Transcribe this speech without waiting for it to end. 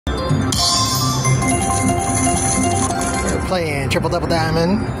playing Triple Double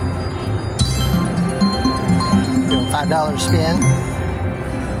Diamond. Doing $5 spin.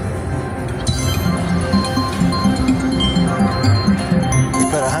 We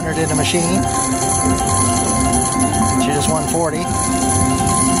put 100 in the machine. She just won 40. I'm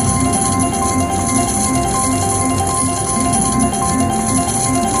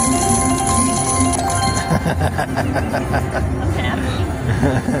happy.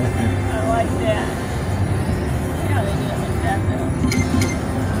 I like that. Yeah, they do it like that though.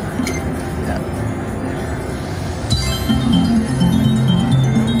 Yeah.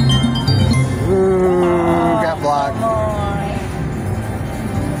 Ooh, got blocked.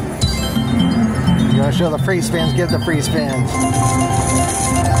 You want to show the free spins? Give the free spins.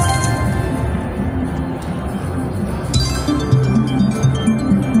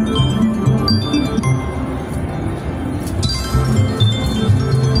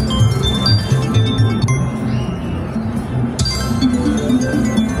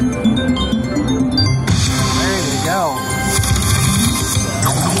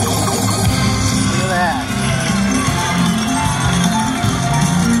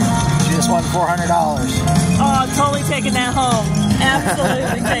 $400. Oh, I'm totally taking that home.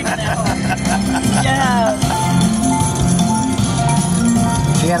 Absolutely taking that home. Yeah.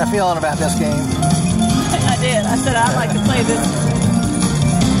 She had a feeling about this game. I did. I said I'd like to play this.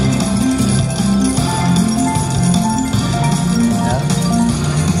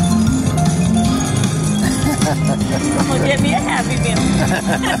 Well, get me a Happy Meal.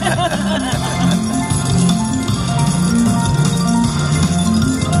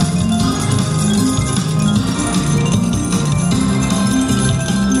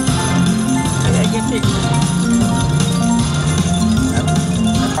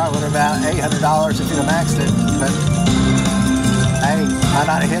 About $800 if you'd have maxed it, but hey, might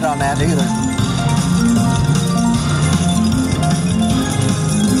not have hit on that either.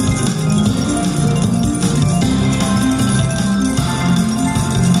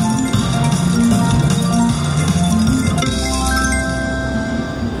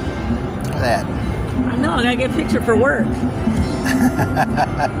 Look at that. I know, I gotta get a picture for work.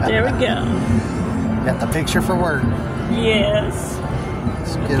 There we go. Got the picture for work. Yes.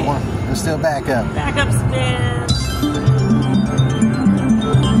 Get one. Let's do a back up. Back up spin.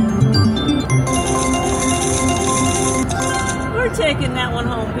 We're taking that one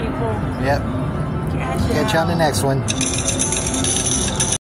home, people. Yep. Cash Catch you on the next one.